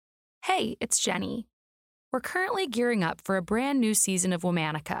Hey, it's Jenny. We're currently gearing up for a brand new season of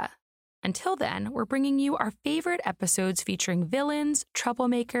Womanica. Until then, we're bringing you our favorite episodes featuring villains,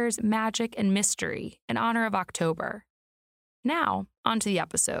 troublemakers, magic, and mystery in honor of October. Now, on to the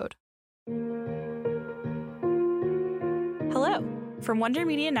episode. Hello. From Wonder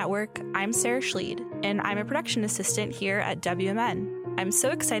Media Network, I'm Sarah Schleid, and I'm a production assistant here at WMN. I'm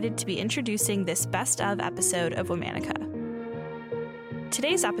so excited to be introducing this best-of episode of Womanica.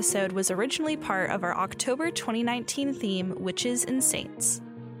 Today's episode was originally part of our October 2019 theme, Witches and Saints.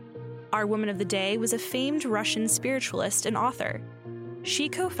 Our woman of the day was a famed Russian spiritualist and author. She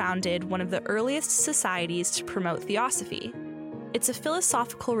co-founded one of the earliest societies to promote theosophy. It's a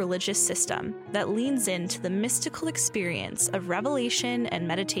philosophical religious system that leans into the mystical experience of revelation and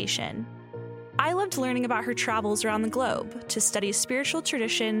meditation. I loved learning about her travels around the globe to study spiritual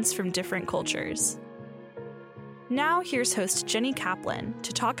traditions from different cultures. Now here's host Jenny Kaplan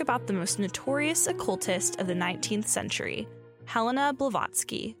to talk about the most notorious occultist of the 19th century, Helena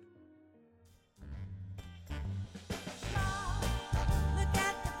Blavatsky.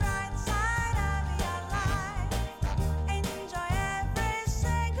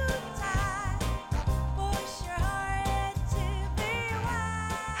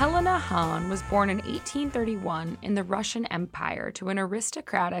 Helena Hahn was born in 1831 in the Russian Empire to an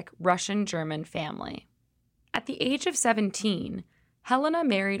aristocratic Russian-German family. At the age of 17, Helena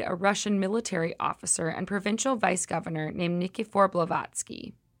married a Russian military officer and provincial vice governor named Nikifor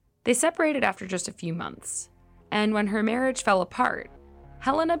Blavatsky. They separated after just a few months, and when her marriage fell apart,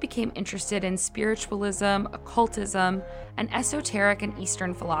 Helena became interested in spiritualism, occultism, and esoteric and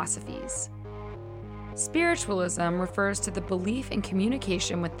Eastern philosophies. Spiritualism refers to the belief in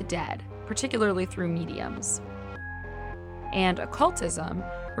communication with the dead, particularly through mediums. And occultism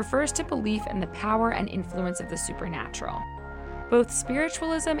refers to belief in the power and influence of the supernatural. Both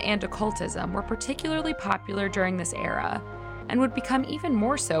spiritualism and occultism were particularly popular during this era, and would become even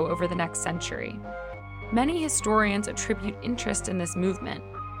more so over the next century. Many historians attribute interest in this movement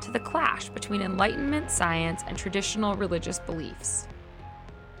to the clash between Enlightenment science and traditional religious beliefs.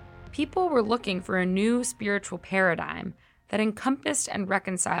 People were looking for a new spiritual paradigm that encompassed and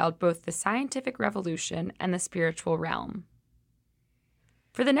reconciled both the scientific revolution and the spiritual realm.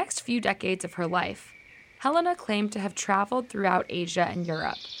 For the next few decades of her life, Helena claimed to have traveled throughout Asia and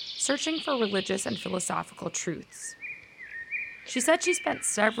Europe, searching for religious and philosophical truths. She said she spent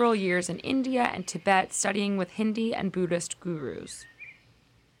several years in India and Tibet studying with Hindi and Buddhist gurus.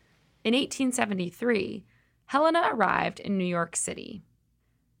 In 1873, Helena arrived in New York City.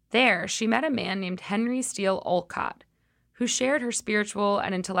 There, she met a man named Henry Steele Olcott, who shared her spiritual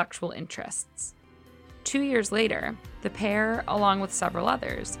and intellectual interests. 2 years later, the pair, along with several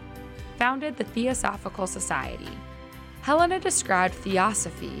others, founded the Theosophical Society. Helena described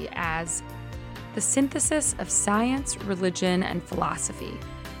theosophy as the synthesis of science, religion, and philosophy.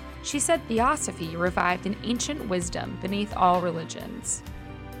 She said theosophy revived an ancient wisdom beneath all religions.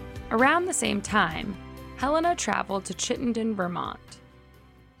 Around the same time, Helena traveled to Chittenden, Vermont.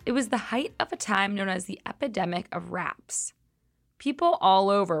 It was the height of a time known as the epidemic of raps. People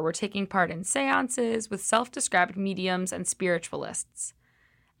all over were taking part in seances with self-described mediums and spiritualists,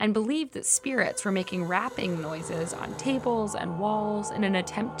 and believed that spirits were making rapping noises on tables and walls in an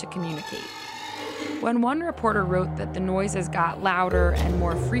attempt to communicate. When one reporter wrote that the noises got louder and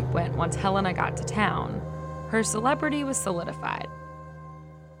more frequent once Helena got to town, her celebrity was solidified.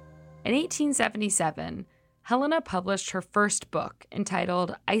 In 1877, Helena published her first book,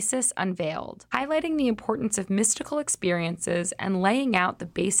 entitled Isis Unveiled, highlighting the importance of mystical experiences and laying out the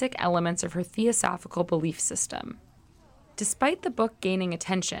basic elements of her theosophical belief system. Despite the book gaining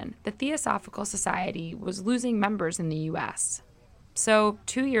attention, the Theosophical Society was losing members in the U.S. So,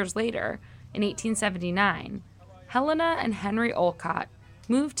 2 years later, in 1879, Helena and Henry Olcott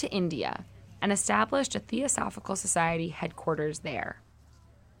moved to India and established a Theosophical Society headquarters there.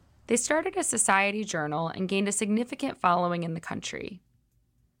 They started a society journal and gained a significant following in the country.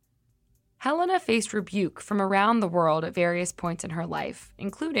 Helena faced rebuke from around the world at various points in her life,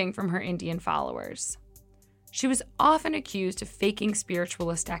 including from her Indian followers. She was often accused of faking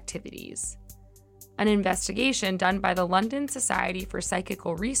spiritualist activities. An investigation done by the London Society for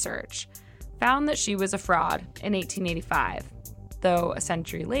Psychical Research found that she was a fraud in 1885, though a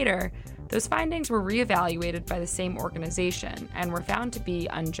century later, those findings were reevaluated by the same organization and were found to be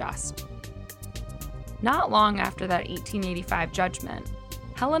unjust. Not long after that 1885 judgment,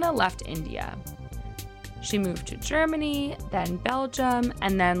 Helena left India. She moved to Germany, then Belgium,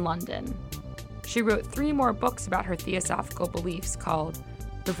 and then London. She wrote 3 more books about her theosophical beliefs called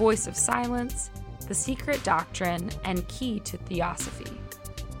The Voice of Silence, The Secret Doctrine, and Key to Theosophy.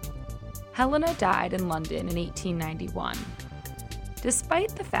 Helena died in London in 1891.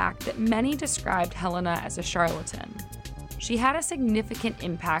 Despite the fact that many described Helena as a charlatan, she had a significant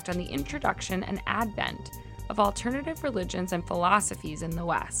impact on the introduction and advent of alternative religions and philosophies in the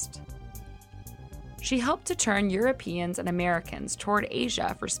West. She helped to turn Europeans and Americans toward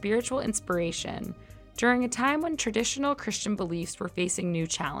Asia for spiritual inspiration during a time when traditional Christian beliefs were facing new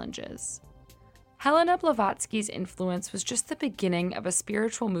challenges. Helena Blavatsky's influence was just the beginning of a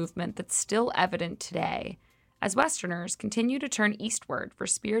spiritual movement that's still evident today, as Westerners continue to turn eastward for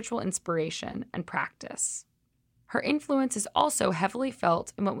spiritual inspiration and practice. Her influence is also heavily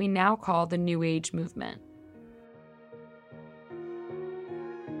felt in what we now call the New Age movement.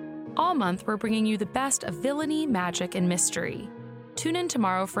 All month, we're bringing you the best of villainy, magic, and mystery. Tune in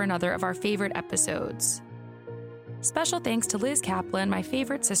tomorrow for another of our favorite episodes. Special thanks to Liz Kaplan, my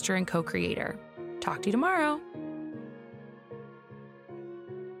favorite sister and co-creator. Talk to you tomorrow.